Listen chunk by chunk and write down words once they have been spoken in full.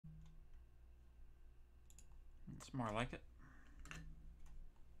It's more like it.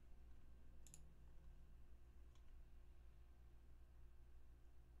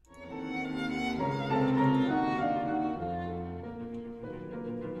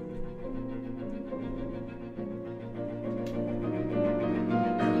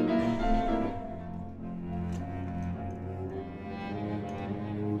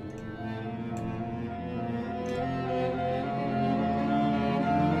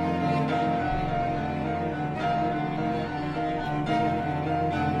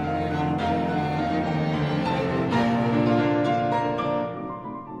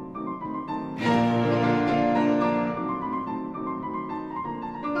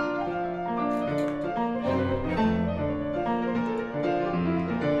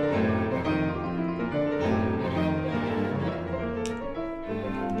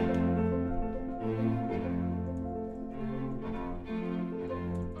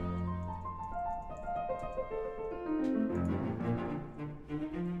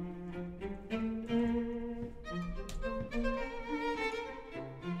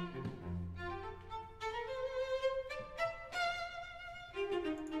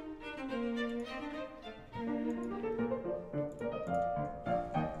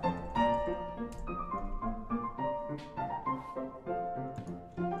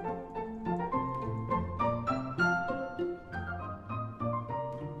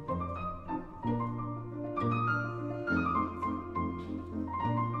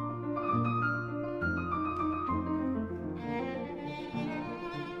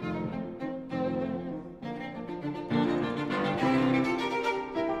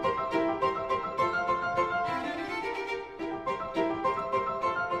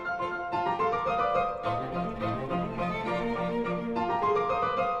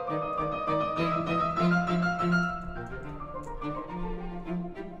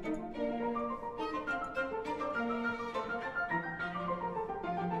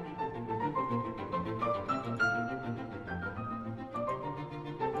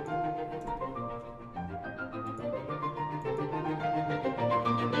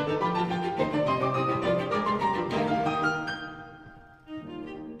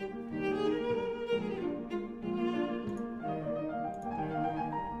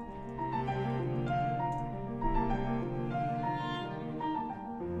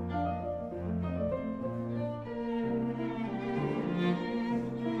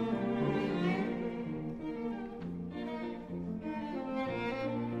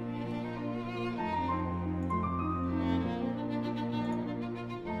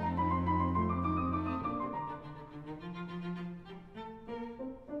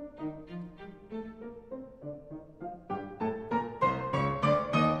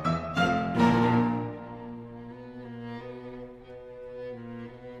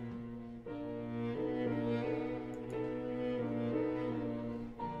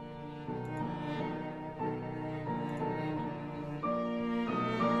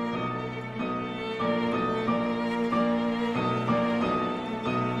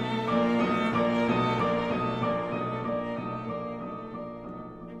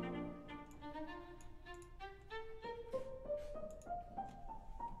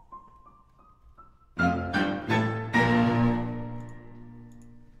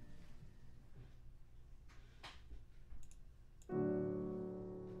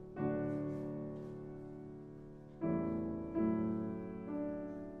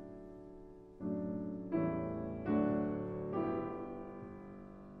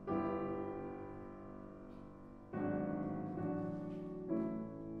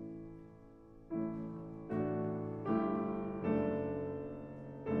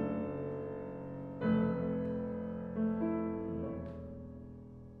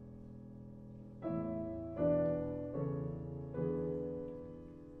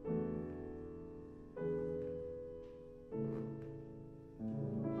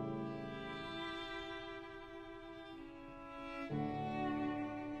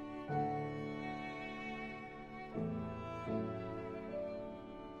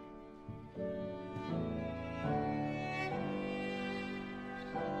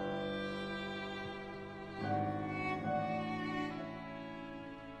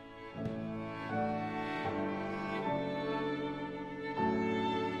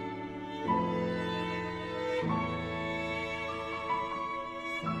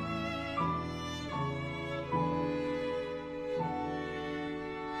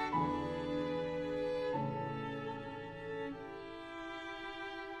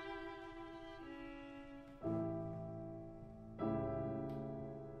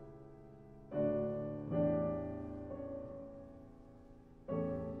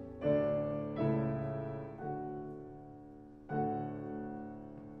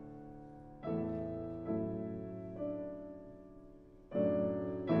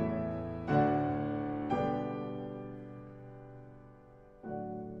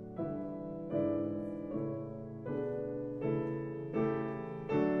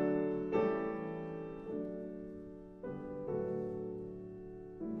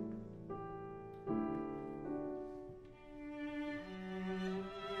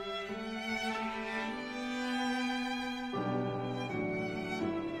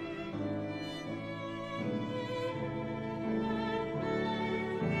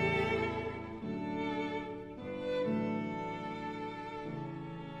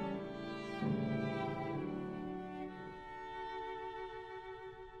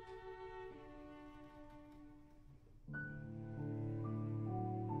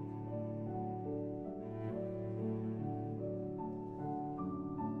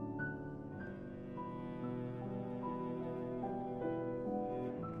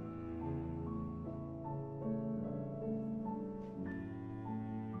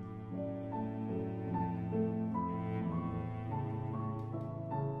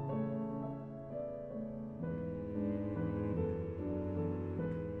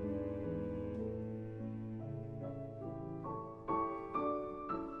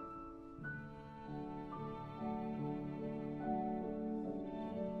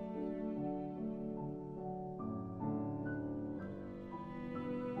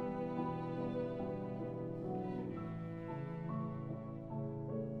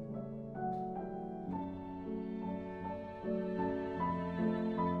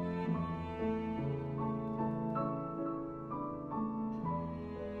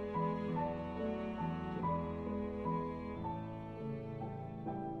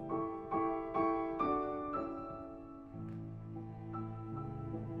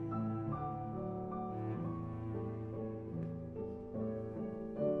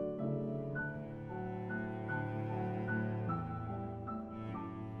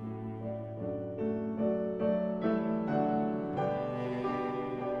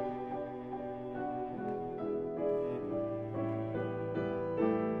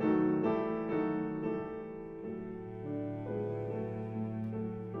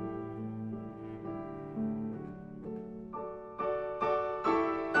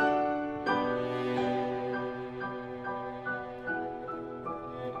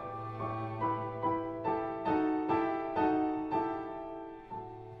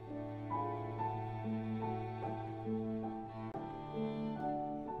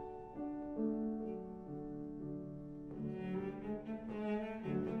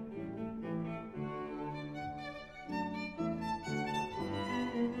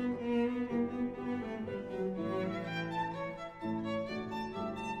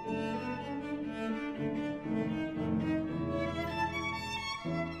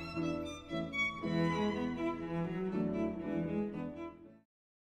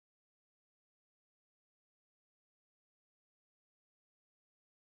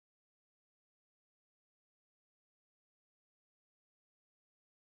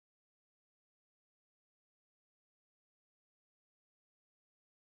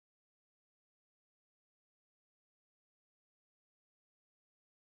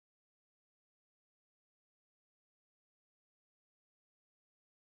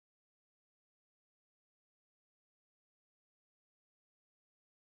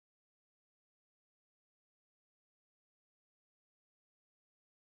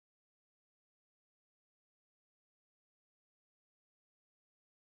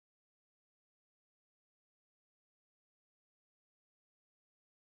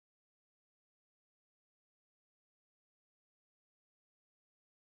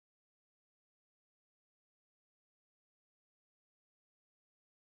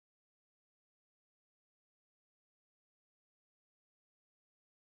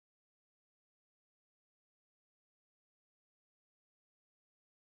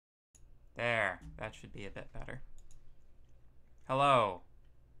 There, that should be a bit better. Hello.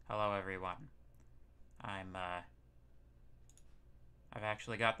 Hello, everyone. I've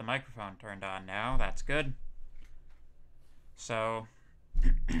actually got the microphone turned on now. That's good. So,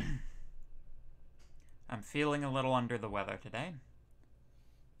 I'm feeling a little under the weather today.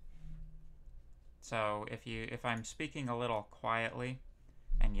 So, if I'm speaking a little quietly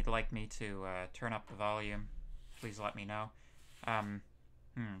and you'd like me to turn up the volume, please let me know. It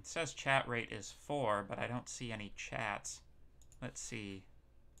says chat rate is 4, but I don't see any chats. Let's see.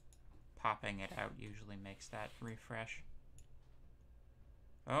 Popping it out usually makes that refresh.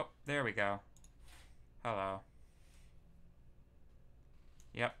 Oh, there we go. Hello.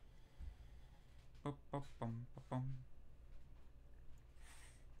 Yep. Boop, boop, boom, boop, boom.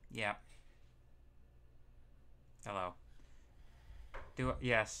 Yep. Hello.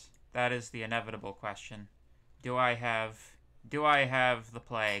 Yes, that is the inevitable question. Do I have the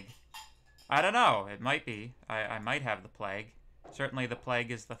plague? I don't know. It might be. I might have the plague. Certainly the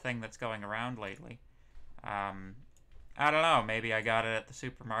plague is the thing that's going around lately. I don't know. Maybe I got it at the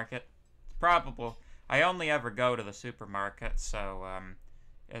supermarket. It's probable. I only ever go to the supermarket, so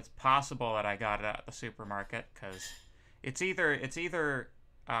it's possible that I got it at the supermarket, because it's either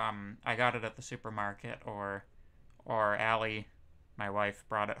I got it at the supermarket, or Allie, my wife,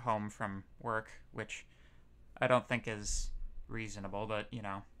 brought it home from work, which I don't think is reasonable, but you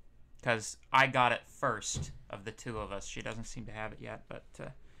know, because I got it first of the two of us. She doesn't seem to have it yet, but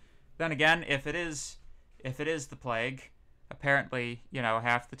then again, if it is the plague, apparently, you know,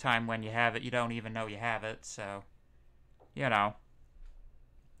 half the time when you have it, you don't even know you have it. So, you know.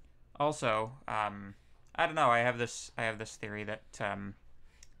 Also, I don't know. I have this theory that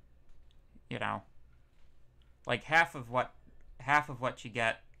you know, like half of what you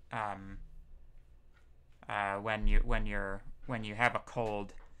get when you have a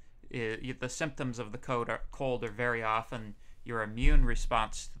cold, the symptoms of the cold are very often your immune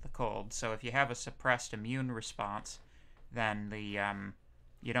response to the cold. So if you have a suppressed immune response, then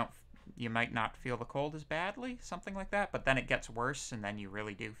you might not feel the cold as badly, something like that. But then it gets worse, and then you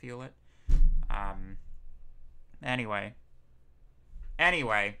really do feel it. Anyway,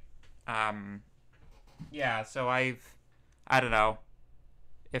 yeah. So I don't know.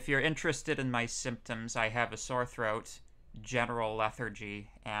 If you're interested in my symptoms, I have a sore throat, general lethargy,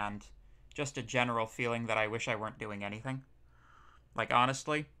 and just a general feeling that I wish I weren't doing anything. Like,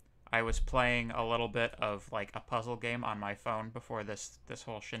 honestly, I was playing a little bit of, like, a puzzle game on my phone before this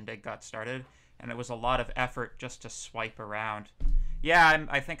whole shindig got started, and it was a lot of effort just to swipe around. Yeah,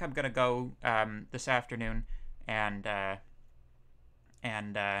 I think I'm gonna go this afternoon and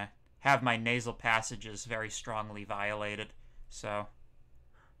have my nasal passages very strongly violated. So,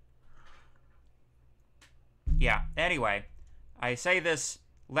 yeah. Anyway, I say this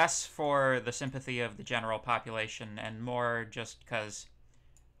less for the sympathy of the general population and more just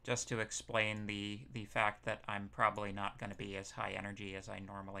to explain the fact that I'm probably not going to be as high energy as I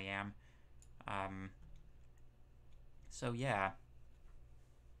normally am. So yeah.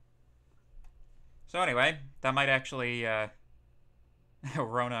 So anyway, that might actually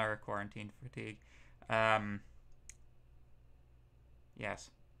Rona or quarantine fatigue. Yes.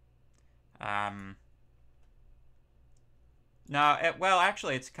 No, well,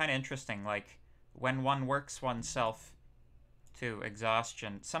 actually, it's kind of interesting. Like, when one works oneself to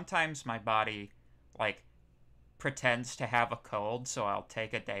exhaustion, sometimes my body, like, pretends to have a cold, so I'll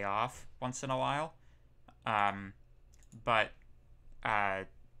take a day off once in a while. Um, but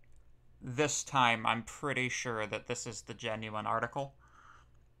this time, I'm pretty sure that this is the genuine article.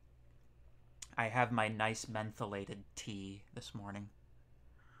 I have my nice mentholated tea this morning.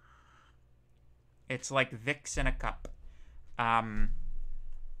 It's like Vicks in a cup.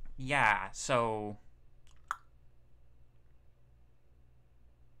 Yeah, so...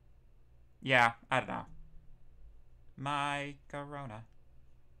 Yeah, I don't know. My corona.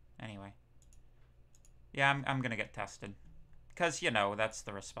 Anyway. Yeah, I'm gonna get tested. Because, you know, that's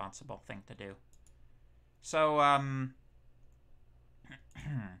the responsible thing to do. So,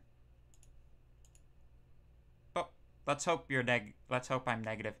 oh, let's hope I'm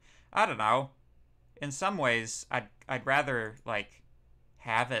negative. I don't know. In some ways, I'd rather, like,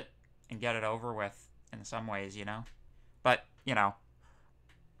 have it and get it over with in some ways, you know? But, you know,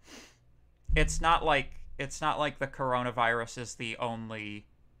 it's not like the coronavirus is the only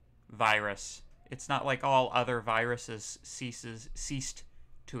virus. It's not like all other viruses ceased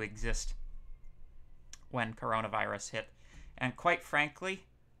to exist when coronavirus hit. And quite frankly,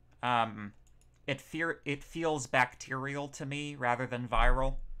 it feels bacterial to me rather than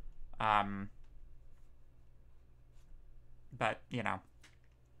viral. But, you know.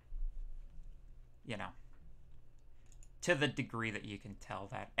 you know, to the degree that you can tell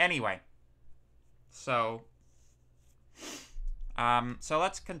that. Anyway, so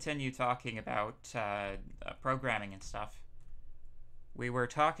let's continue talking about programming and stuff. We were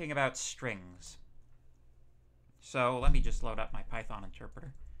talking about strings. So let me just load up my Python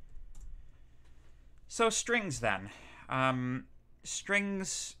interpreter. So strings then.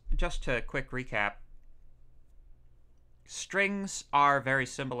 Strings, just to quick recap, strings are very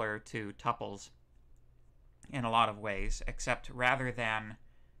similar to tuples in a lot of ways, except rather than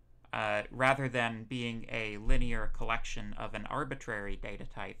being a linear collection of an arbitrary data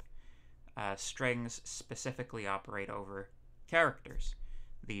type, strings specifically operate over characters.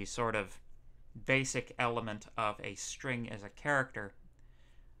 The sort of basic element of a string is a character.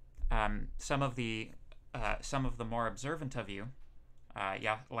 Some of the more observant of you,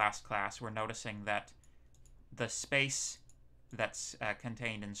 last class, were noticing that the space that's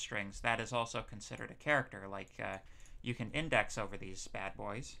contained in strings, that is also considered a character. Like, you can index over these bad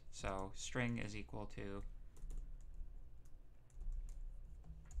boys. So string is equal to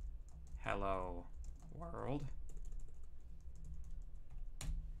hello world.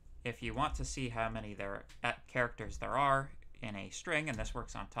 If you want to see how many characters there are in a string, and this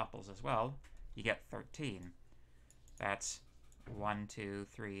works on tuples as well, you get 13. That's 1, 2,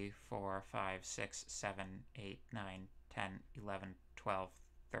 3, 4, 5, 6, 7, 8, 9, 10, 11, 12,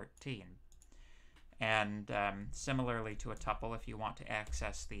 13. And similarly to a tuple, if you want to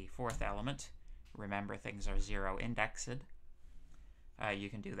access the fourth element, remember things are zero indexed, you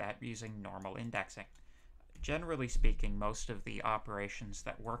can do that using normal indexing. Generally speaking, most of the operations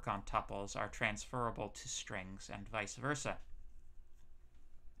that work on tuples are transferable to strings and vice versa.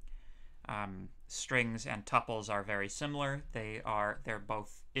 Strings and tuples are very similar. They're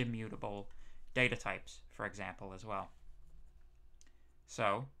both immutable data types, for example, as well.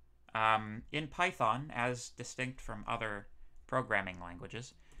 So, in Python, as distinct from other programming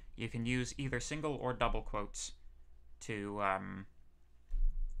languages, you can use either single or double quotes to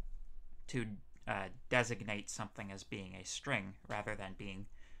designate something as being a string rather than being,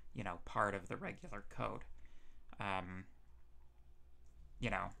 part of the regular code.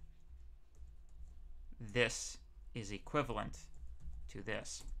 This is equivalent to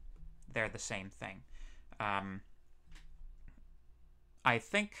this. They're the same thing. I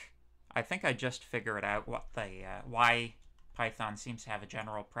think I just figured out why Python seems to have a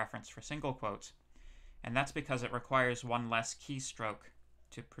general preference for single quotes, and that's because it requires one less keystroke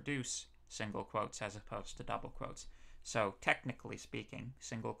to produce single quotes as opposed to double quotes. So technically speaking,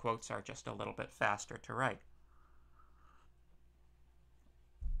 single quotes are just a little bit faster to write.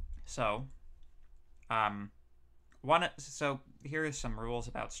 So, here are some rules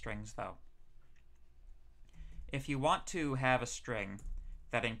about strings, though. If you want to have a string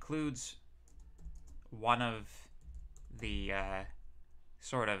that includes one of the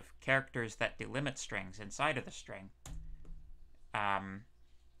sort of characters that delimit strings inside of the string,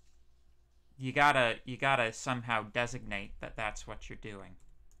 you gotta somehow designate that that's what you're doing.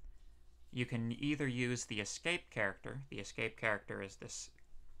 You can either use the escape character. The escape character is this,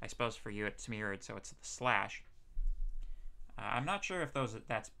 I suppose for you it's mirrored, so it's the slash. I'm not sure if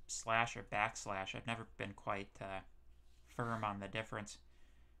that's slash or backslash. I've never been quite firm on the difference.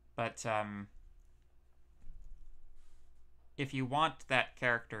 But if you want that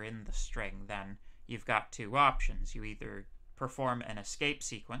character in the string, then you've got two options. You either perform an escape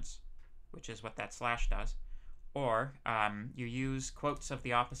sequence, which is what that slash does, or you use quotes of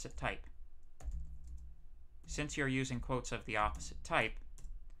the opposite type. Since you're using quotes of the opposite type,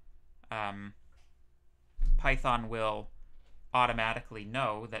 Python will automatically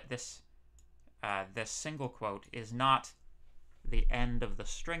know that this single quote is not the end of the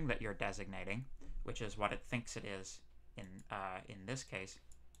string that you're designating, which is what it thinks it is in this case.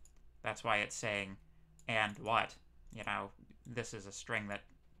 That's why it's saying and what. This is a string that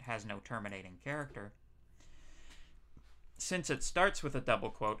has no terminating character. Since it starts with a double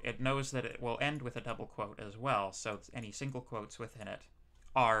quote, it knows that it will end with a double quote as well, so any single quotes within it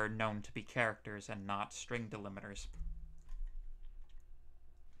are known to be characters and not string delimiters.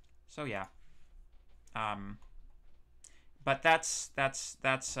 So yeah, but that's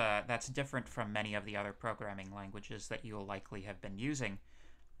different from many of the other programming languages that you'll likely have been using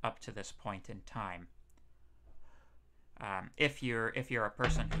up to this point in time. If you're a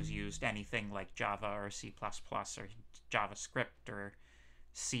person who's used anything like Java or C++ or JavaScript or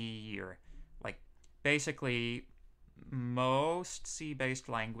C, or basically most C-based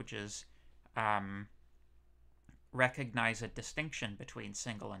languages recognize a distinction between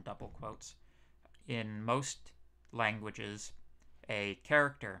single and double quotes. In most languages, a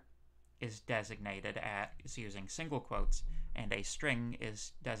character is designated as using single quotes, and a string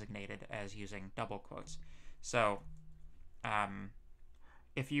is designated as using double quotes. So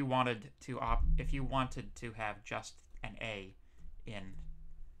if you wanted to have just an A in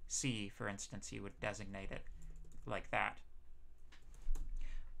C, for instance, you would designate it like that.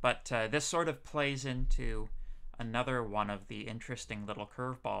 But this sort of plays into another one of the interesting little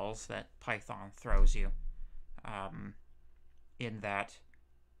curveballs that Python throws you, in that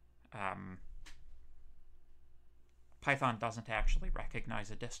Python doesn't actually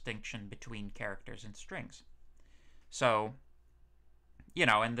recognize a distinction between characters and strings. So,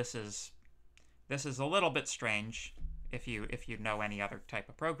 and this is a little bit strange if you know any other type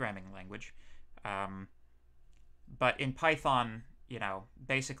of programming language. But in Python,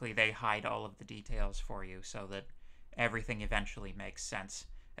 basically they hide all of the details for you so that everything eventually makes sense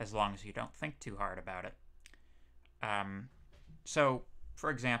as long as you don't think too hard about it. So, for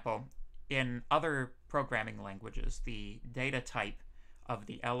example, in other programming languages, the data type of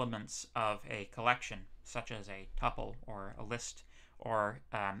the elements of a collection, such as a tuple or a list, or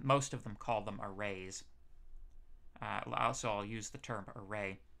most of them call them arrays. Also, I'll use the term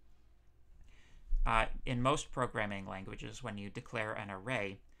array. In most programming languages, when you declare an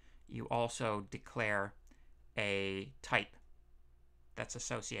array, you also declare a type that's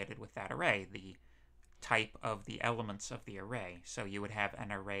associated with that array, the type of the elements of the array. So you would have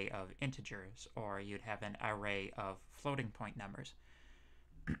an array of integers, or you'd have an array of floating point numbers.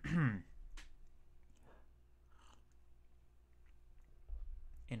 In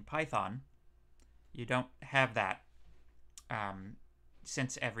Python, you don't have that,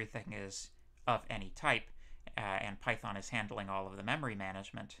 since everything is of any type, and Python is handling all of the memory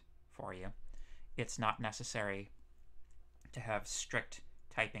management for you. It's not necessary to have strict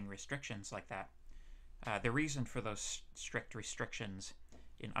typing restrictions like that. The reason for those strict restrictions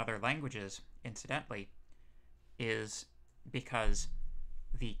in other languages, incidentally, is because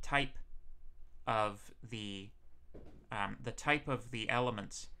the type of the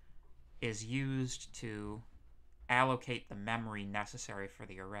elements is used to allocate the memory necessary for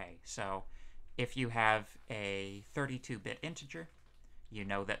the array. So if you have a 32-bit integer, you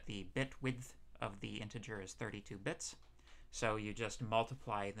know that the bit width of the integer is 32 bits. So you just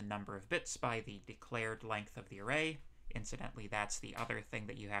multiply the number of bits by the declared length of the array. Incidentally, that's the other thing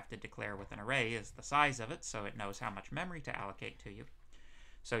that you have to declare with an array, is the size of it, so it knows how much memory to allocate to you.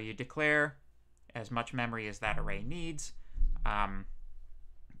 So you declare as much memory as that array needs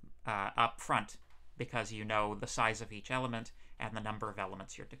up front, because you know the size of each element and the number of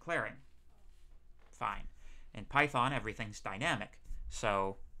elements you're declaring. Fine. In Python, everything's dynamic.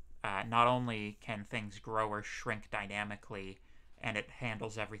 So not only can things grow or shrink dynamically, and it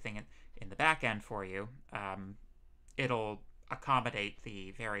handles everything in the back end for you, it'll accommodate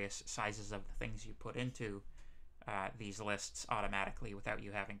the various sizes of the things you put into these lists automatically without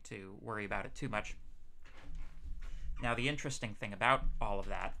you having to worry about it too much. Now, the interesting thing about all of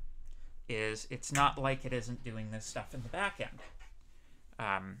that is it's not like it isn't doing this stuff in the back end.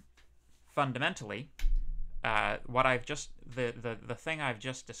 Fundamentally, what I've just the thing I've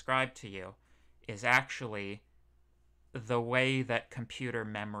just described to you is actually the way that computer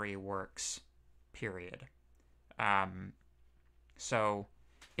memory works, period. So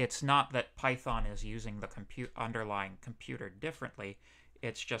it's not that Python is using the underlying computer differently.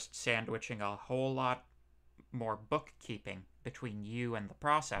 It's just sandwiching a whole lot more bookkeeping between you and the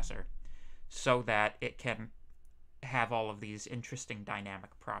processor so that it can have all of these interesting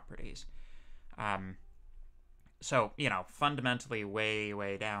dynamic properties. So, fundamentally way,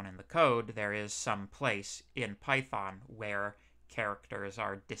 way down in the code, there is some place in Python where characters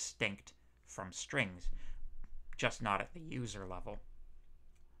are distinct from strings, just not at the user level.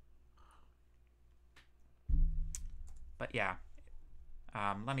 But yeah,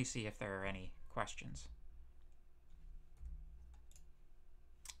 let me see if there are any questions.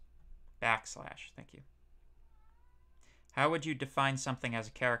 \, thank you. How would you define something as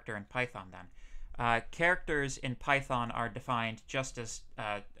a character in Python then? Characters in Python are defined just as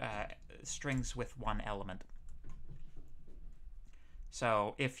strings with one element.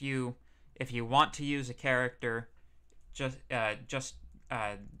 So if you want to use a character, just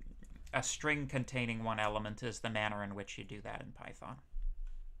a string containing one element is the manner in which you do that in Python.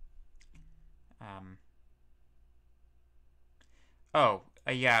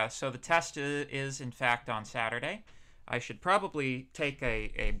 Yeah, so the test is in fact on Saturday. I should probably take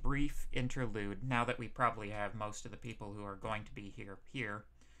a brief interlude now that we probably have most of the people who are going to be here.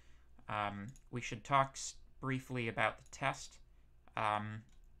 We should talk briefly about the test. And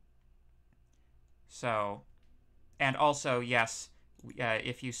also, yes,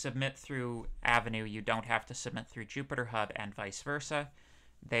 if you submit through Avenue, you don't have to submit through Jupyter Hub and vice versa.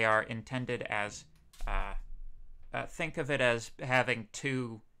 They are intended as, think of it as having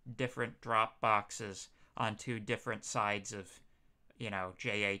two different drop boxes on two different sides of,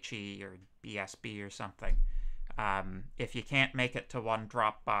 JHE or BSB or something. If you can't make it to one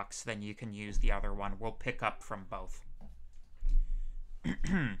drop box, then you can use the other one. We'll pick up from both.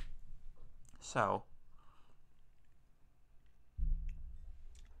 So,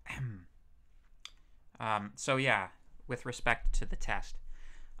 so yeah, with respect to the test,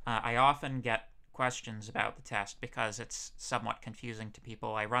 I often get questions about the test because it's somewhat confusing to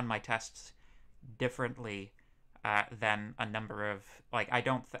people. I run my tests differently than a number of,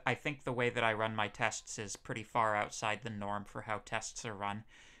 I think the way that I run my tests is pretty far outside the norm for how tests are run.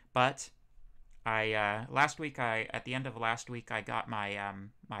 But at the end of last week, I got my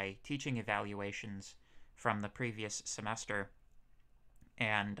my teaching evaluations from the previous semester,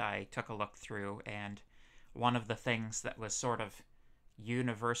 and I took a look through, and one of the things that was sort of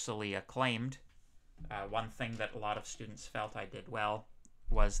universally acclaimed, one thing that a lot of students felt I did well,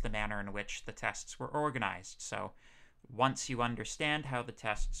 was the manner in which the tests were organized. So once you understand how the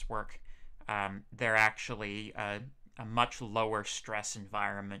tests work, they're actually a much lower stress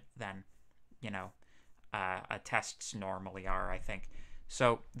environment than, tests normally are, I think.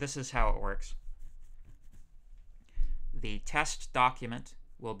 So this is how it works. The test document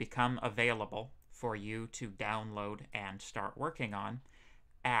will become available for you to download and start working on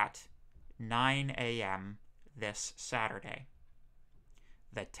at 9 a.m. this Saturday.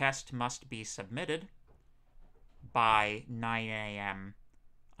 The test must be submitted by 9 a.m.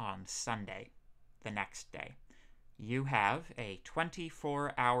 on Sunday, the next day. You have a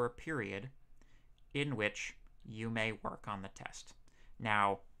 24-hour period in which you may work on the test.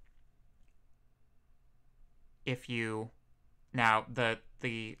 Now, the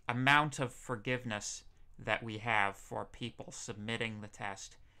amount of forgiveness that we have for people submitting the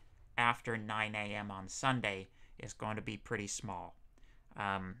test after 9 a.m. on Sunday is going to be pretty small.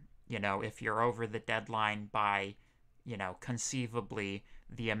 If you're over the deadline by, conceivably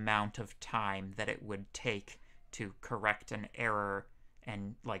the amount of time that it would take to correct an error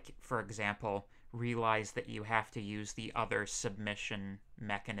and, for example, realize that you have to use the other submission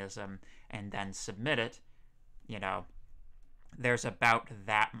mechanism and then submit it, there's about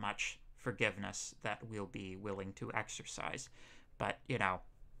that much forgiveness that we'll be willing to exercise. But,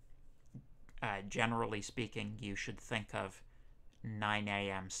 generally speaking, you should think of 9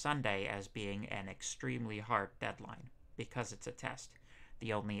 a.m. Sunday as being an extremely hard deadline because it's a test.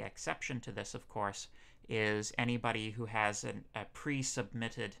 The only exception to this, of course, is anybody who has a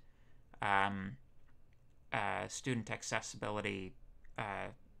pre-submitted student accessibility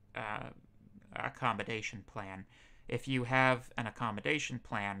accommodation plan. If you have an accommodation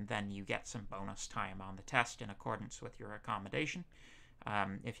plan, then you get some bonus time on the test in accordance with your accommodation.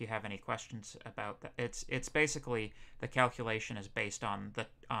 If you have any questions about that, it's basically, the calculation is based on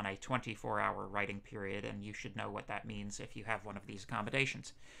a 24-hour writing period, and you should know what that means if you have one of these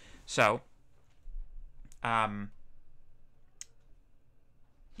accommodations. So,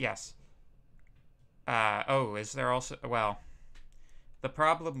 yes. Is there also, well, the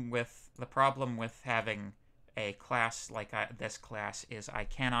problem with having a class like this class is I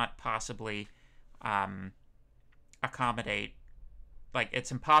cannot possibly accommodate,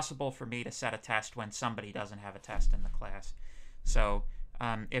 it's impossible for me to set a test when somebody doesn't have a test in the class. So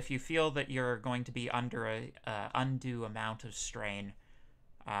if you feel that you're going to be under a undue amount of strain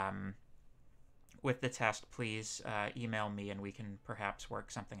with the test, please email me and we can perhaps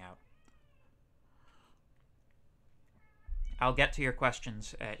work something out. I'll get to your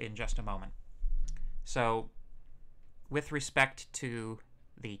questions in just a moment. So, with respect to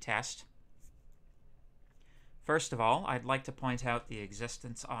the test, first of all, I'd like to point out the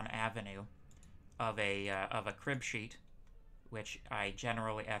existence on Avenue of a crib sheet, which I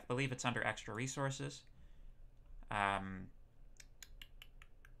believe it's under Extra Resources.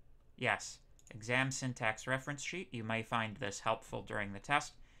 Yes, Exam Syntax Reference Sheet. You may find this helpful during the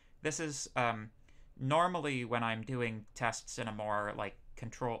test. This is normally when I'm doing tests in a more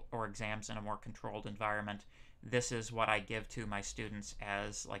or exams in a more controlled environment, this is what I give to my students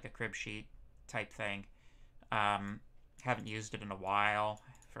as a crib sheet type thing. Haven't used it in a while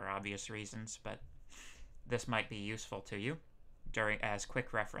for obvious reasons, but this might be useful to you as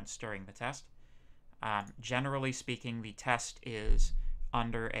quick reference during the test. Generally speaking, the test is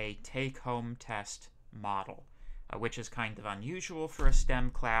under a take-home test model, which is kind of unusual for a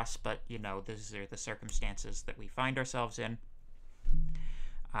STEM class, but these are the circumstances that we find ourselves in.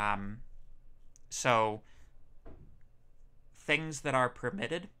 So things that are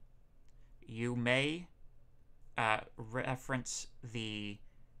permitted, you may reference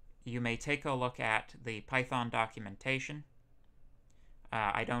you may take a look at the Python documentation.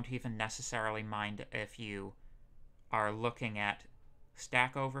 I don't even necessarily mind if you are looking at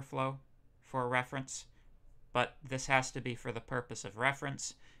Stack Overflow for reference, but this has to be for the purpose of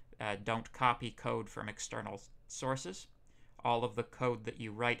reference. Don't copy code from external sources. All of the code that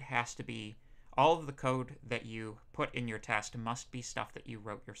you write has to be, all of the code that you put in your test must be stuff that you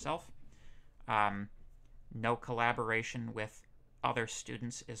wrote yourself. No collaboration with other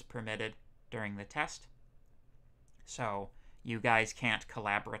students is permitted during the test. So you guys can't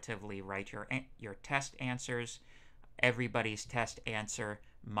collaboratively write your test answers. Everybody's test answer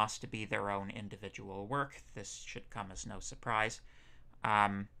must be their own individual work. This should come as no surprise.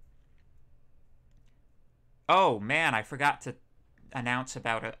 Oh man, I forgot to announce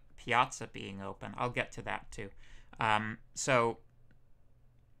about a Piazza being open. I'll get to that too.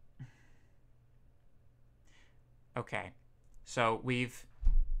 Okay, so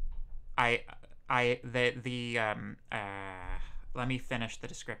let me finish the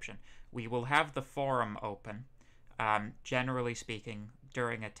description. We will have the forum open. Generally speaking,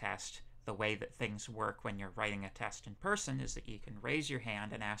 during a test, the way that things work when you're writing a test in person is that you can raise your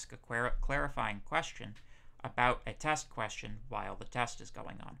hand and ask a clarifying question about a test question while the test is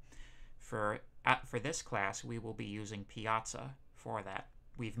going on. For this class, we will be using Piazza for that.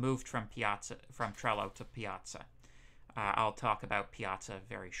 We've moved from Trello to Piazza. I'll talk about Piazza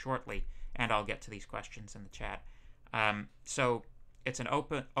very shortly, and I'll get to these questions in the chat. So it's an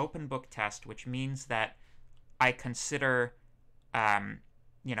open book test, which means that I consider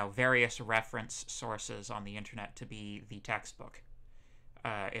various reference sources on the internet to be the textbook,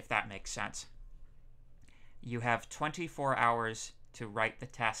 if that makes sense. You have 24 hours to write the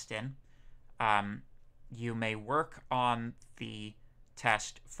test in. You may work on the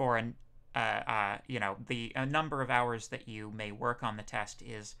test for the number of hours that you may work on the test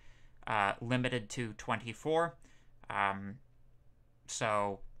is limited to 24.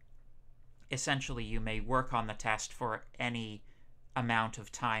 So essentially you may work on the test for any amount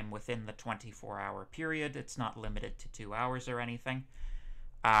of time within the 24-hour period. It's not limited to 2 hours or anything.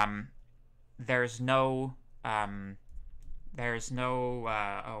 There's no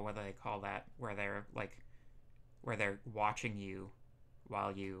what do they call that, where they're watching you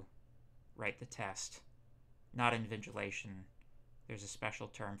while you write the test. Not invigilation. There's a special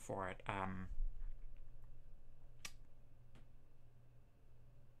term for it.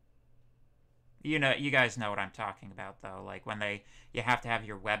 You guys know what I'm talking about, though. Like when you have to have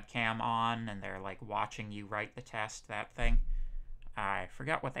your webcam on and they're like watching you write the test, that thing. I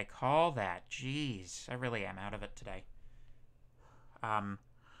forgot what they call that. Jeez, I really am out of it today.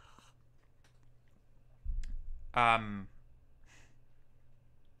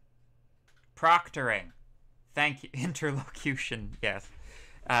 Proctoring. Thank you. Interlocution, yes.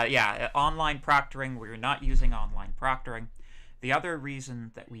 Online proctoring. We're not using online proctoring. The other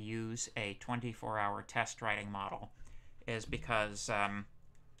reason that we use a 24-hour test writing model is because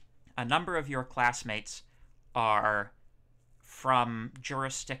a number of your classmates are from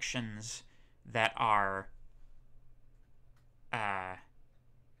jurisdictions that are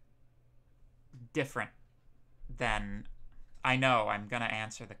different than... I know, I'm going to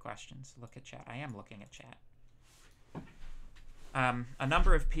answer the questions. Look at chat. I am looking at chat. A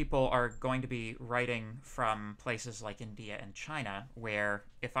number of people are going to be writing from places like India and China, where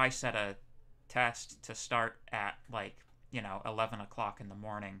if I set a test to start at 11 o'clock in the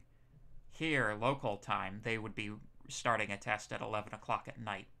morning here, local time, they would be starting a test at 11 o'clock at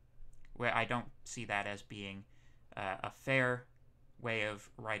night, where I don't see that as being a fair way of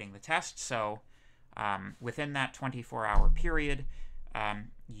writing the test. So within that 24-hour period,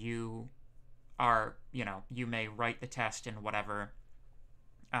 you may write the test in whatever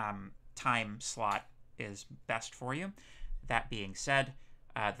time slot is best for you. That being said,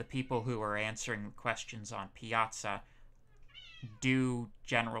 the people who are answering questions on Piazza do,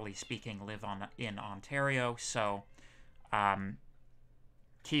 generally speaking, live in Ontario, so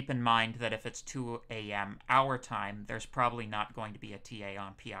keep in mind that if it's 2 a.m. our time, there's probably not going to be a TA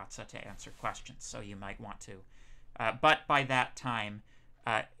on Piazza to answer questions, so you might want to. But by that time,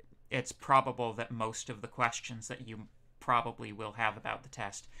 it's probable that most of the questions that you probably will have about the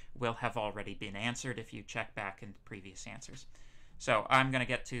test will have already been answered if you check back in previous answers. So I'm going to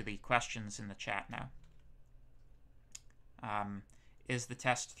get to the questions in the chat now. Is the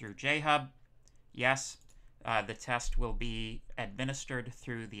test through JHub? Yes. The test will be administered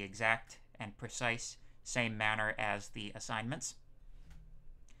through the exact and precise same manner as the assignments.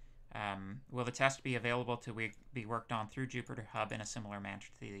 Will the test be available to be worked on through Jupyter Hub in a similar manner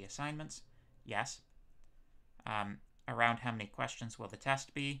to the assignments? Yes. Around how many questions will the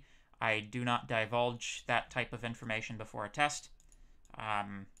test be? I do not divulge that type of information before a test. I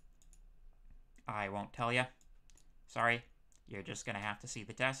won't tell you. Sorry. You're just going to have to see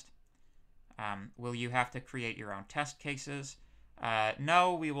the test. Will you have to create your own test cases?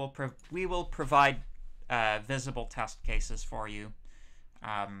 No, we will provide visible test cases for you.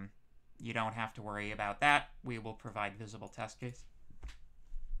 You don't have to worry about that. We will provide visible test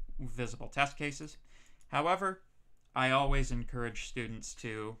cases. However, I always encourage students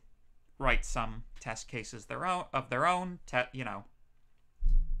to write some test cases of their own.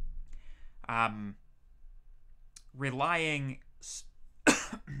 Relying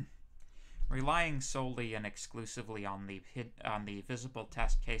solely and exclusively on the visible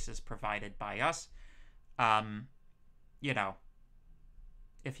test cases provided by us,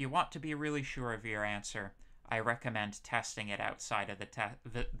 if you want to be really sure of your answer, I recommend testing it outside of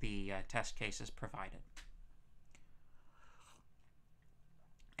the test cases provided.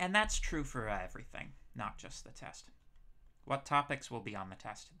 And that's true for everything, not just the test. What topics will be on the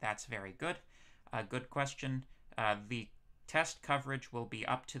test? That's very good. A good question. The test coverage will be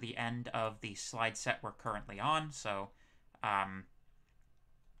up to the end of the slide set we're currently on, so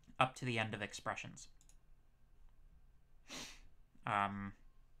up to the end of expressions.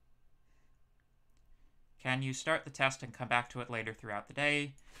 Can you start the test and come back to it later throughout the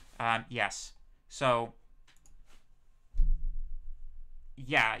day? Yes. So,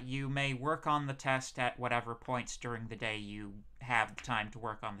 yeah, you may work on the test at whatever points during the day you have time to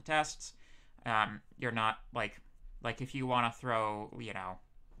work on the tests. You're not, like if you want to throw,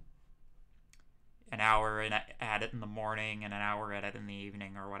 an hour at it in the morning and an hour at it in the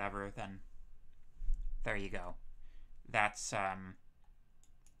evening or whatever, then there you go. That's,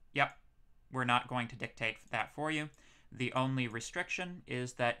 yep. We're not going to dictate that for you. The only restriction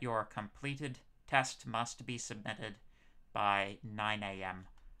is that your completed test must be submitted by 9 a.m.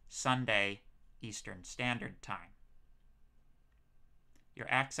 Sunday Eastern Standard Time. Your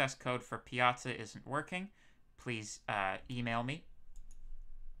access code for Piazza isn't working. Please email me.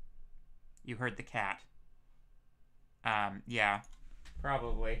 You heard the cat. Yeah,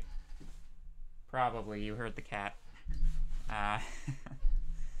 probably. Probably you heard the cat.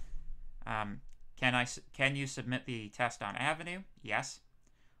 Can you submit the test on Avenue? Yes.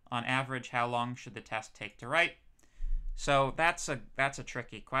 On average, how long should the test take to write? So that's a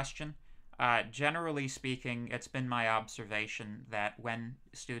tricky question. Generally speaking, it's been my observation that when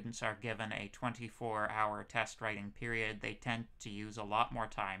students are given a 24-hour test writing period, they tend to use a lot more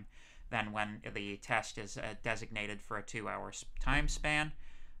time than when the test is designated for a 2-hour time span.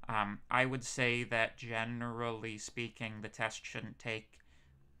 I would say that generally speaking, the test shouldn't take...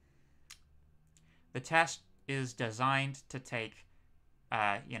 The test is designed to take,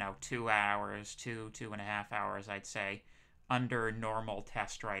 2 hours, 2.5 hours, I'd say, under normal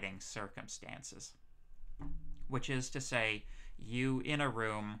test writing circumstances. Which is to say, you in a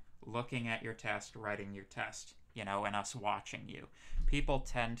room looking at your test, writing your test, and us watching you. People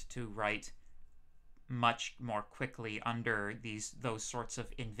tend to write much more quickly under those sorts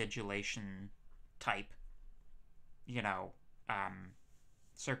of invigilation type,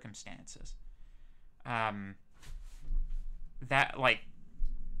 circumstances.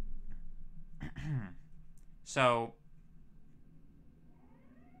 So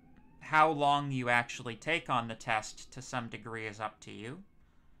how long you actually take on the test to some degree is up to you.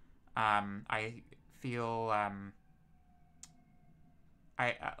 I feel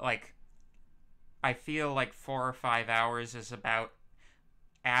I feel like 4 or 5 hours is about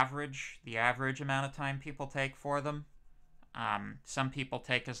the average amount of time people take for them. Some people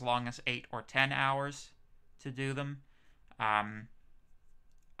take as long as 8 or 10 hours to do them.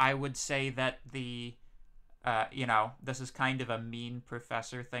 I would say that this is kind of a mean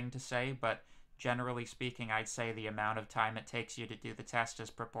professor thing to say, but generally speaking, I'd say the amount of time it takes you to do the test is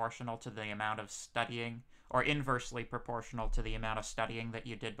proportional to the amount of studying, or inversely proportional to the amount of studying that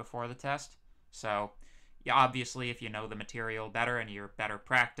you did before the test. So, yeah, obviously, if you know the material better and you're better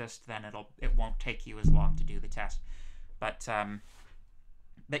practiced, then it won't take you as long to do the test. But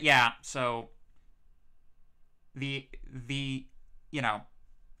yeah, so the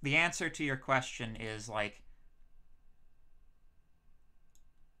answer to your question is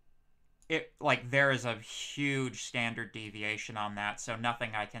there is a huge standard deviation on that, so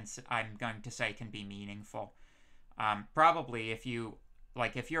nothing I'm going to say can be meaningful. Probably if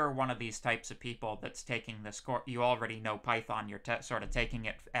you're one of these types of people that's taking this course, you already know Python, you're sort of taking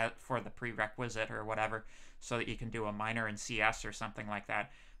it for the prerequisite or whatever, so that you can do a minor in CS or something like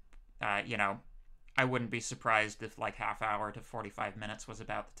that. you know, I wouldn't be surprised if like half hour to 45 minutes was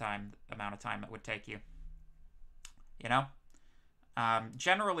about the amount of time it would take you. You know?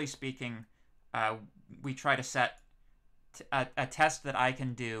 Generally speaking, we try to set a test that I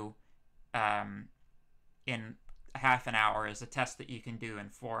can do in half an hour is a test that you can do in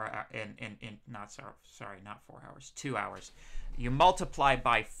 2 hours. You multiply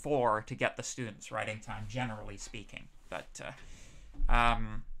by 4 to get the student's writing time, generally speaking. But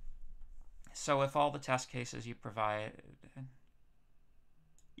so if all the test cases you provide,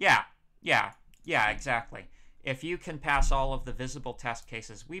 yeah, exactly. If you can pass all of the visible test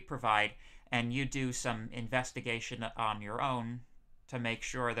cases we provide, and you do some investigation on your own to make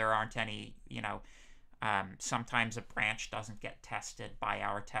sure there aren't any, you know, sometimes a branch doesn't get tested by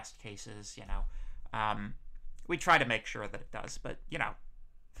our test cases, you know. We try to make sure that it does, but, you know.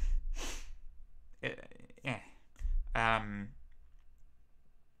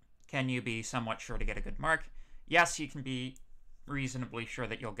 Can you be somewhat sure to get a good mark? Yes, you can be reasonably sure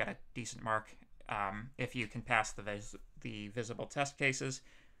that you'll get a decent mark if you can pass the visible test cases.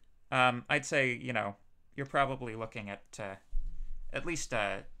 I'd say, you know, you're probably looking at least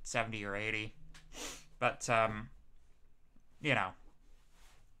 70 or 80. But, you know,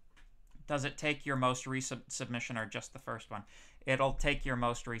 does it take your most recent submission or just the first one? It'll take your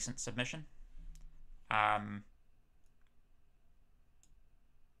most recent submission.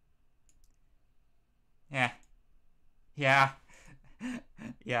 Yeah. Yeah,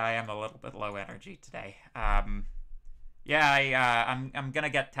 I am a little bit low energy today. Yeah, I'm gonna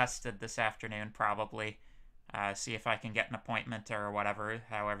get tested this afternoon probably. See if I can get an appointment or whatever,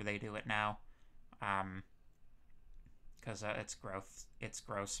 however they do it now. Because it's gross. It's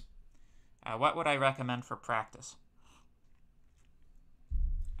gross. What would I recommend for practice?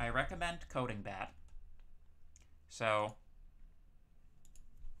 I recommend coding bat. So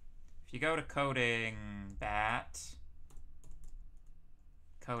if you go to coding bat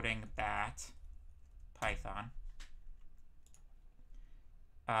Python,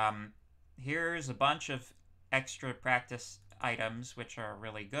 here's a bunch of extra practice items which are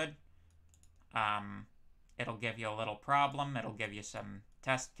really good. It'll give you a little problem, it'll give you some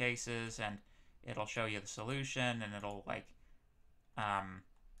test cases, and it'll show you the solution, and it'll like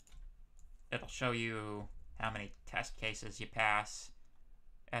it'll show you how many test cases you pass,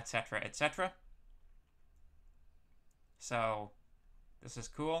 etc., etc. So this is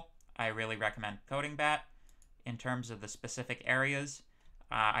cool. I really recommend Coding Bat. In terms of the specific areas,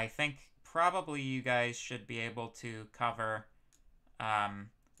 I think probably you guys should be able to cover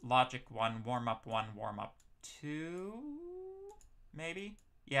Logic 1, Warm-Up 1, Warm-Up 2, maybe?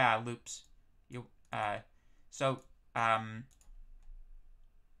 Yeah, loops.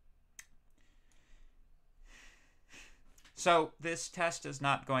 So this test is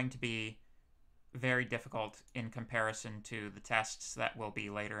not going to be very difficult in comparison to the tests that will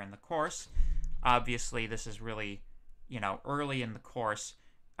be later in the course. Obviously, this is really, you know, early in the course.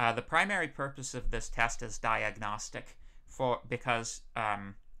 The primary purpose of this test is diagnostic, because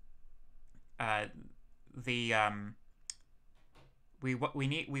we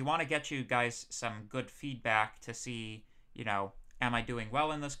want to get you guys some good feedback to see, you know, am I doing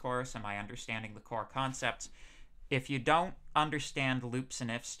well in this course? Am I understanding the core concepts? If you don't understand loops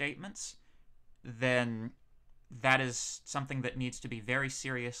and if statements, then that is something that needs to be very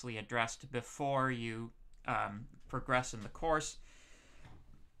seriously addressed before you progress in the course.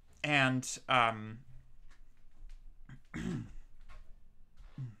 And pardon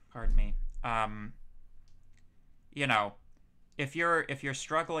me. You know, if you're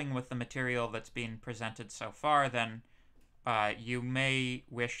struggling with the material that's being presented so far, then you may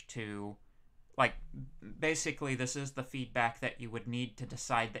wish to, like, basically this is the feedback that you would need to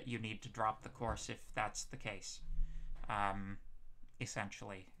decide that you need to drop the course if that's the case.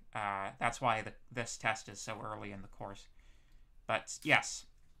 Essentially, that's why this test is so early in the course. But yes,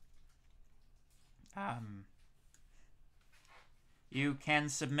 you can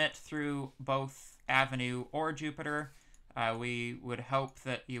submit through both Avenue or Jupyter. We would hope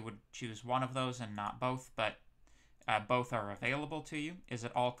that you would choose one of those and not both, but both are available to you. Is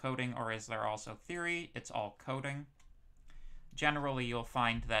it all coding or is there also theory? It's all coding. Generally, you'll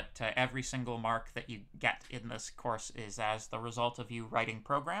find that every single mark that you get in this course is as the result of you writing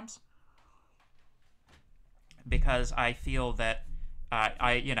programs. Because I feel that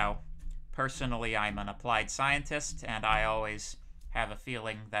you know, personally, I'm an applied scientist, and I always have a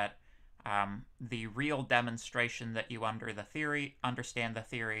feeling that the real demonstration that you understand the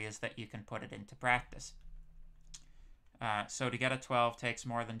theory is that you can put it into practice. So to get a 12 takes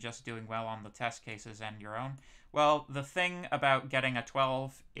more than just doing well on the test cases and your own. Well, the thing about getting a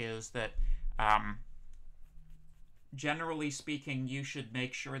 12 is that, generally speaking, you should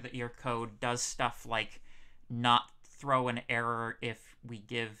make sure that your code does stuff like not throw an error if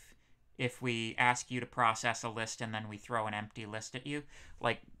we ask you to process a list and then we throw an empty list at you.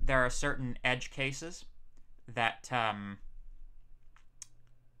 Like, there are certain edge cases that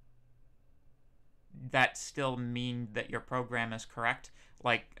that still mean that your program is correct.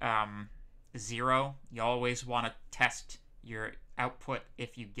 Like 0, you always want to test your output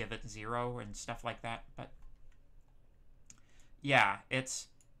if you give it 0 and stuff like that. But yeah, it's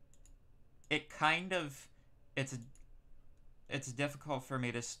difficult for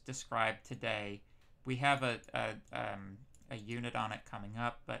me to describe today. We have a unit on it coming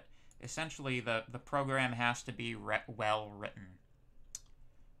up, but essentially the program has to be well written,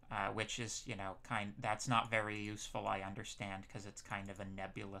 which is, that's not very useful, I understand, because it's kind of a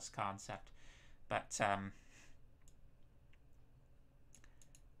nebulous concept. But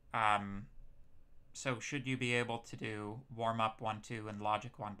so should you be able to do warm-up 1, 2, and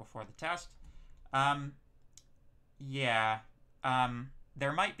logic 1 before the test? Yeah.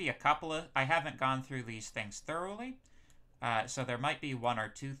 There might be a couple of... I haven't gone through these things thoroughly, so there might be 1 or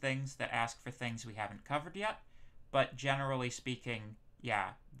 2 things that ask for things we haven't covered yet, but generally speaking,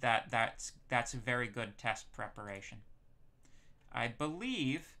 yeah, that's a very good test preparation. I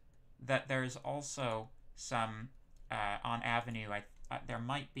believe that there's also some, on Avenue, there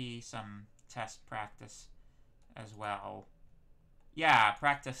might be some test practice as well. Yeah,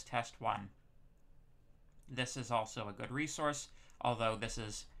 practice test 1. This is also a good resource, although this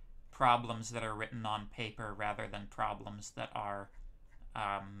is problems that are written on paper rather than problems that are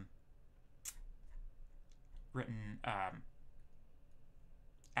written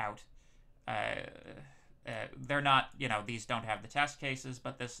out. They're not, these don't have the test cases,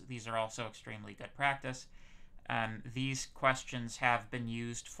 but these are also extremely good practice. These questions have been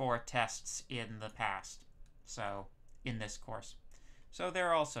used for tests in the past, so in this course. So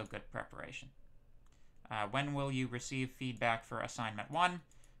they're also good preparation. When will you receive feedback for assignment 1?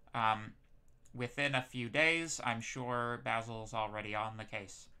 Within a few days. I'm sure Basil's already on the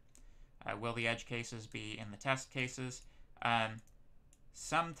case. Will the edge cases be in the test cases?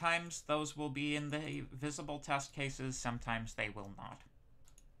 Sometimes those will be in the visible test cases, sometimes they will not.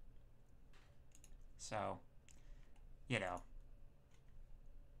 So, yeah.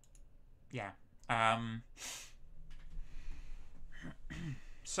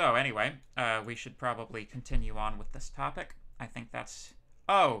 So anyway, we should probably continue on with this topic. I think that's...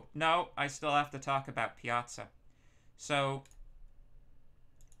 Oh, no, I still have to talk about Piazza. So,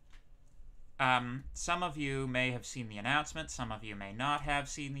 some of you may have seen the announcement, some of you may not have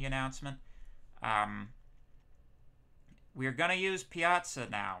seen the announcement. We're going to use Piazza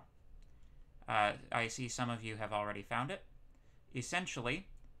now. I see some of you have already found it. Essentially,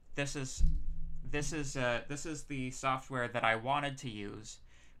 this is the software that I wanted to use,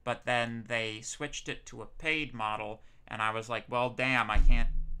 but then they switched it to a paid model, and I was like, well, damn, I can't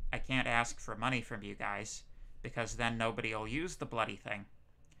ask for money from you guys, because then nobody will use the bloody thing.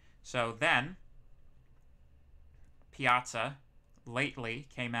 So then, Piazza lately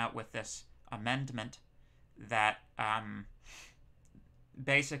came out with this amendment that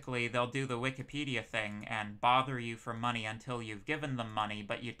basically they'll do the Wikipedia thing and bother you for money until you've given them money,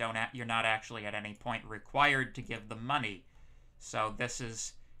 but you're not actually at any point required to give them money. So this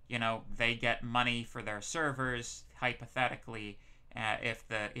is, they get money for their servers, hypothetically,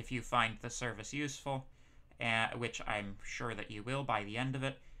 if you find the service useful, which I'm sure that you will by the end of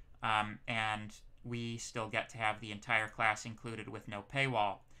it, and we still get to have the entire class included with no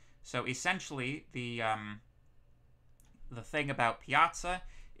paywall. So essentially, the thing about Piazza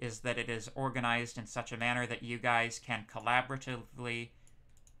is that it is organized in such a manner that you guys can collaboratively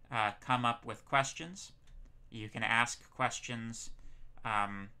come up with questions. You can ask questions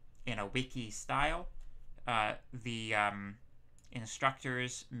in a wiki style. The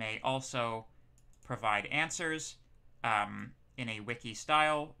instructors may also provide answers in a wiki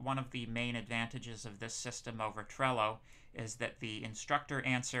style. One of the main advantages of this system over Trello is that the instructor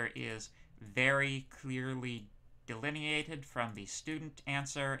answer is very clearly delineated from the student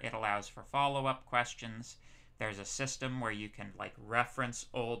answer. It allows for follow-up questions. There's a system where you can reference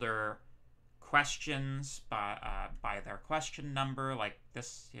older questions by their question number, like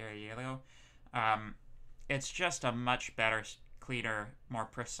this here. It's just a much better, cleaner, more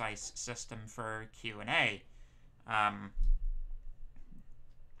precise system for Q&A.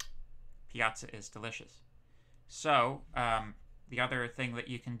 Piazza is delicious. So the other thing that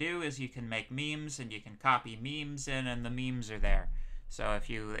you can do is you can make memes, and you can copy memes in, and the memes are there. So if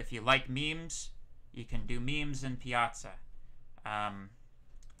you like memes, you can do memes in Piazza.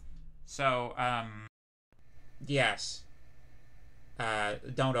 Yes.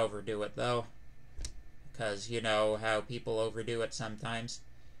 Don't overdo it, though, because you know how people overdo it sometimes.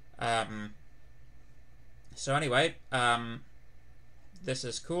 So anyway, this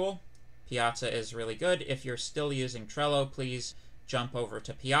is cool. Piazza is really good. If you're still using Trello, please jump over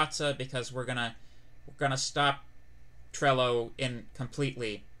to Piazza, because we're gonna stop Trello in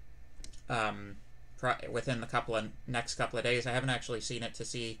completely within the next couple of days. I haven't actually seen it to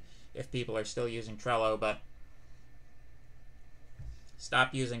see if people are still using Trello, but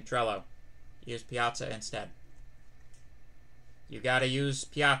stop using Trello. Use Piazza instead. You gotta use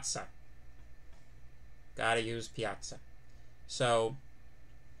Piazza. Gotta use Piazza. So,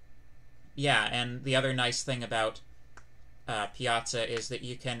 yeah, and the other nice thing about Piazza is that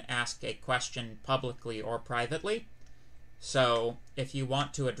you can ask a question publicly or privately. So, if you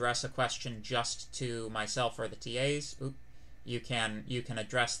want to address a question just to myself or the TAs, you can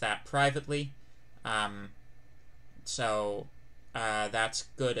address that privately. So, that's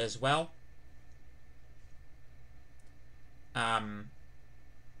good as well. You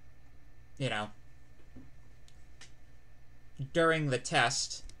know, during the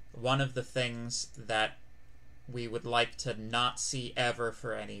test, one of the things that we would like to not see ever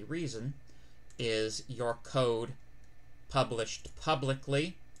for any reason is your code published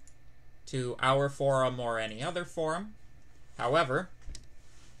publicly to our forum or any other forum. However,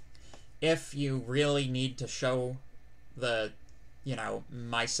 if you really need to show the,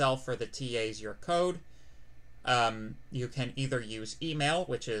 myself or the TAs your code, you can either use email,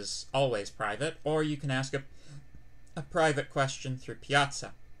 which is always private, or you can ask a private question through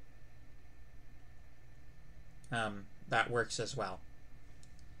Piazza. That works as well.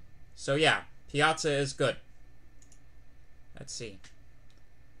 So yeah, Piazza is good. Let's see.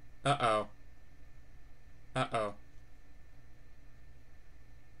 Uh-oh. Uh-oh.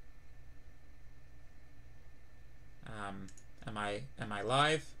 Am I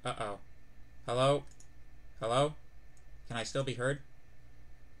live? Uh-oh. Hello? Hello? Can I still be heard?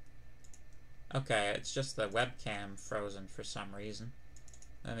 Okay, it's just the webcam frozen for some reason.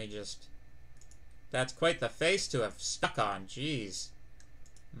 Let me just... That's quite the face to have stuck on, jeez.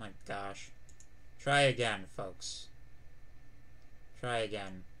 My gosh. Try again, folks. Try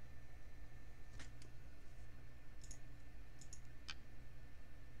again.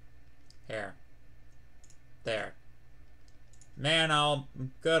 Here. There. Man,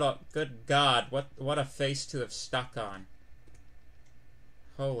 good God, what a face to have stuck on.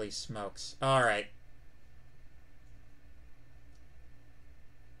 Holy smokes. Alright.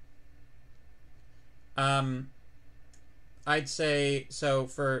 I'd say, so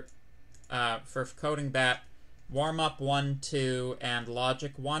for coding bat, warm up 1, 2, and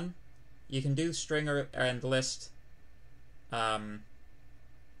logic 1. You can do string and list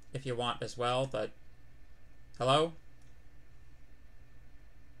if you want as well, but hello?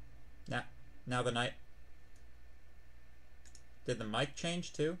 Now the night. Did the mic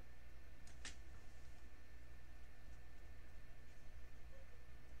change too?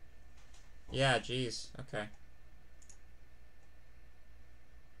 Yeah, geez. Okay.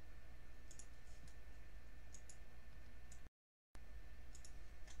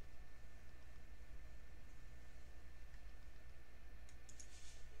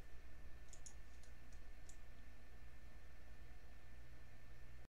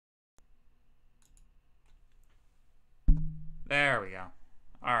 There we go.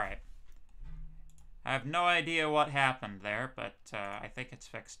 Alright. I have no idea what happened there, but I think it's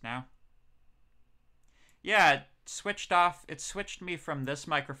fixed now. Yeah, it switched off. It switched me from this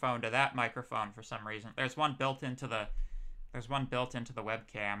microphone to that microphone for some reason. There's one built into the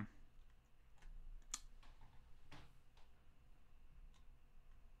webcam.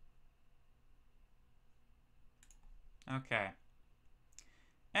 Okay.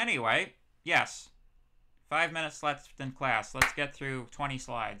 Anyway, yes. 5 minutes left in class. Let's get through 20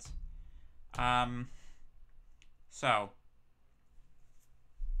 slides. So,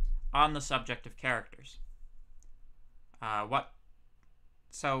 on the subject of characters.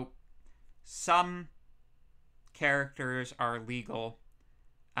 So, some characters are legal.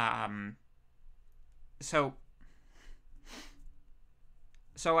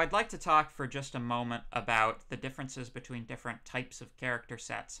 So I'd like to talk for just a moment about the differences between different types of character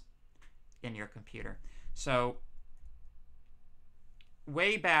sets in your computer. So,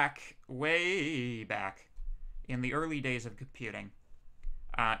 way back in the early days of computing,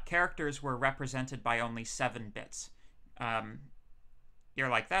 characters were represented by only 7 bits. you're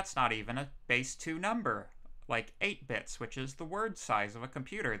like, that's not even a base 2 number, like 8 bits, which is the word size of a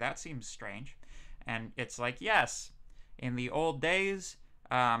computer. That seems strange. And it's like, yes, in the old days,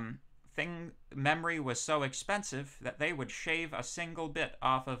 memory was so expensive that they would shave a single bit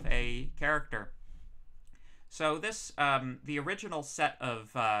off of a character. So this, the original set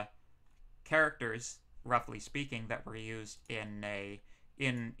of characters, roughly speaking, that were used in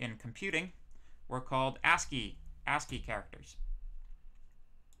computing were called ASCII characters.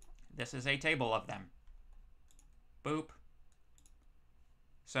 This is a table of them. Boop.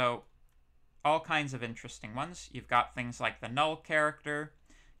 So, all kinds of interesting ones. You've got things like the null character.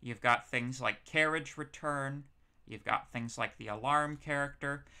 You've got things like carriage return. You've got things like the alarm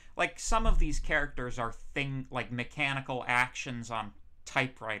character. Like, some of these characters are like mechanical actions on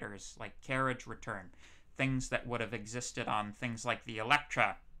typewriters, like carriage return. Things that would have existed on things like the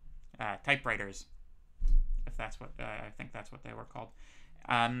Electra typewriters. If that's what, I think that's what they were called.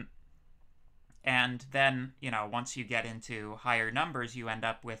 And then, you know, once you get into higher numbers, you end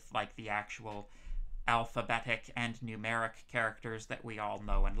up with, like, the actual alphabetic and numeric characters that we all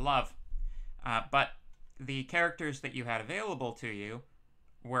know and love. But the characters that you had available to you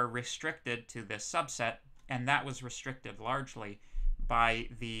were restricted to this subset, and that was restricted largely by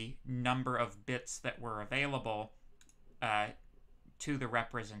the number of bits that were available to the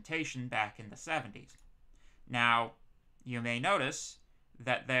representation back in the 70s. Now, you may notice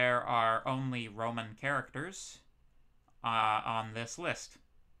that there are only Roman characters on this list.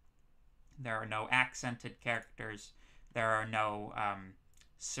 There are no accented characters. There are no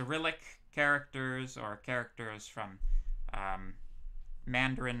Cyrillic characters or characters from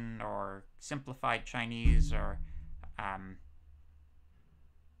Mandarin or simplified Chinese or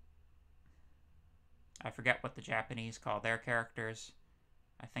I forget what the Japanese call their characters.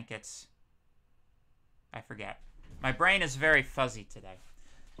 I think it's... I forget. My brain is very fuzzy today.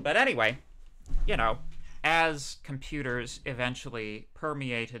 But anyway, you know, as computers eventually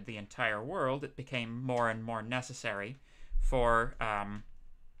permeated the entire world, it became more and more necessary for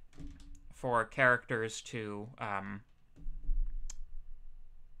characters to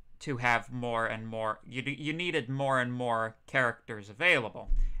have more and more... You needed more and more characters available.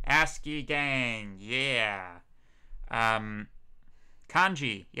 ASCII gang, yeah.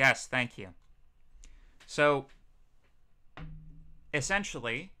 Kanji, yes, thank you. So,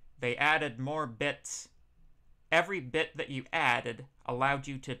 essentially, they added more bits. Every bit that you added allowed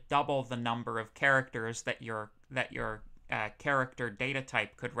you to double the number of characters that your character data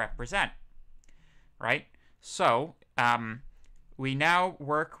type could represent, right? So, we now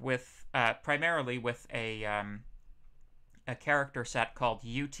work with primarily with a character set called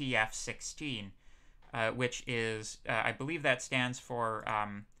UTF-16, which is, I believe that stands for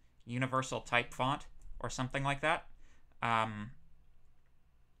Universal Type Font, or something like that.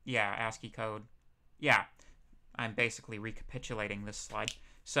 Yeah, ASCII code. Yeah, I'm basically recapitulating this slide.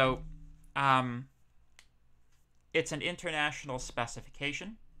 So, it's an international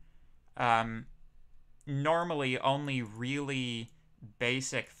specification. Normally, only really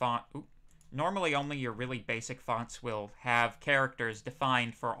basic font... Normally, only your really basic fonts will have characters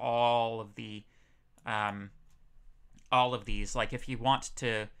defined for all of these. Like, if you want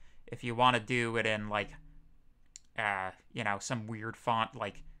to do it in, like, you know, some weird font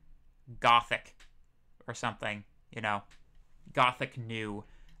like Gothic or something, you know, Gothic New,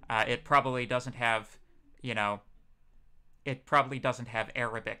 it probably doesn't have, you know, it probably doesn't have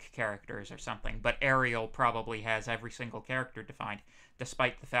Arabic characters or something, but Arial probably has every single character defined,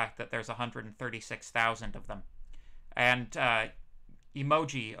 despite the fact that there's 136,000 of them. And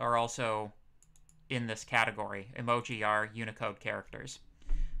emoji are also in this category. Emoji are Unicode characters.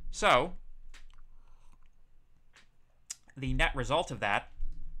 So, the net result of that,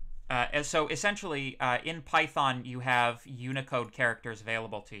 so essentially, in Python, you have Unicode characters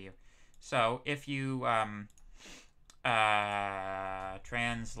available to you. So, if you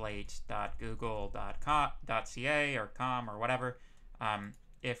translate.google.ca or com or whatever,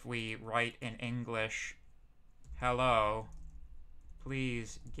 if we write in English, hello,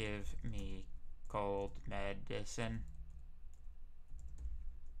 please give me cold medicine,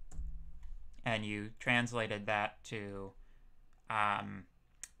 and you translated that to, how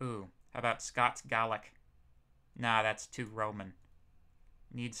about Scots Gaelic? Nah, that's too Roman.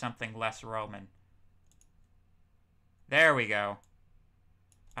 Need something less Roman. There we go.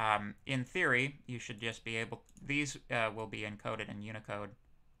 In theory, you should just be able... These will be encoded in Unicode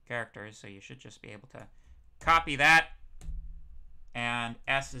characters, so you should just be able to copy that, and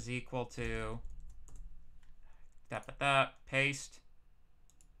S is equal to... paste.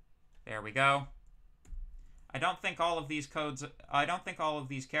 There we go. I don't think all of these codes... I don't think all of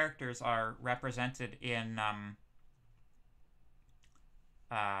these characters are represented in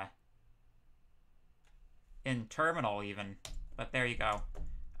terminal, even. But there you go.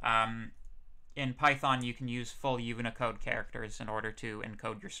 In Python, you can use full Unicode characters in order to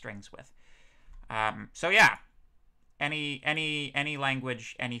encode your strings with. So yeah, any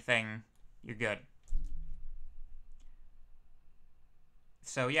language, anything, you're good.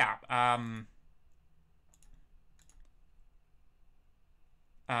 So yeah,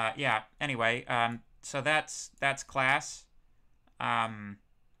 yeah. Anyway, so that's class.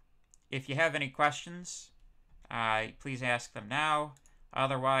 If you have any questions, please ask them now.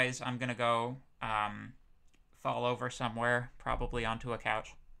 Otherwise, I'm gonna go fall over somewhere, probably onto a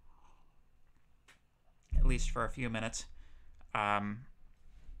couch, at least for a few minutes.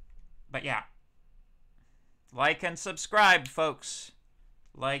 But yeah, like and subscribe, folks.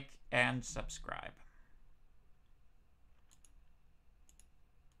 Like and subscribe.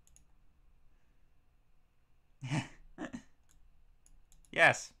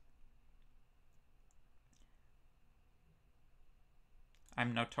 Yes.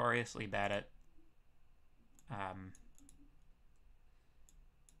 I'm notoriously bad at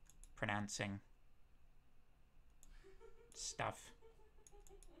pronouncing stuff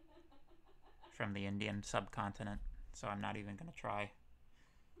from the Indian subcontinent, so I'm not even going to try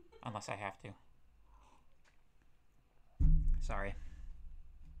unless I have to. Sorry.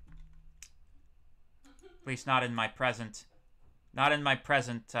 At least not in my present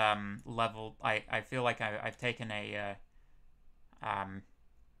level. I feel like I've taken a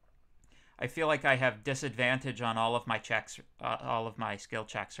I feel like I have disadvantage on all of my checks, all of my skill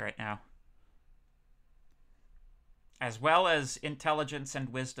checks right now, as well as intelligence and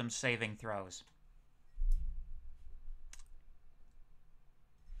wisdom saving throws.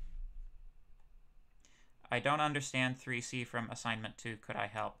 I don't understand 3C from assignment 2. Could I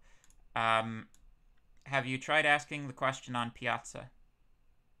help? Have you tried asking the question on Piazza?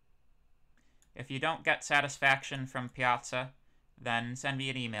 If you don't get satisfaction from Piazza, then send me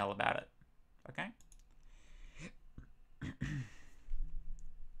an email about it. Okay?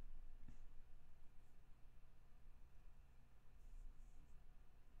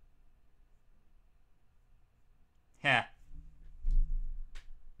 Yeah.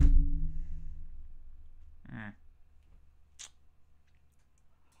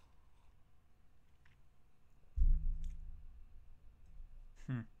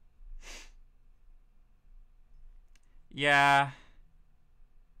 Yeah.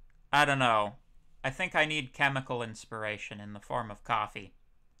 I don't know. I think I need chemical inspiration in the form of coffee.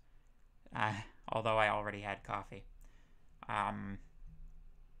 Although I already had coffee.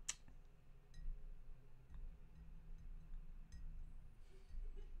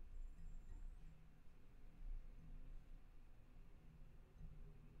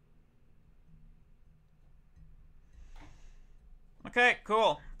 Okay,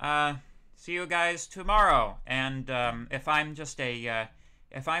 cool. See you guys tomorrow. And if I'm just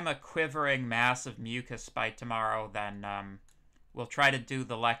if I'm a quivering mass of mucus by tomorrow, then we'll try to do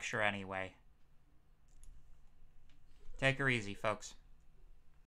the lecture anyway. Take her easy, folks.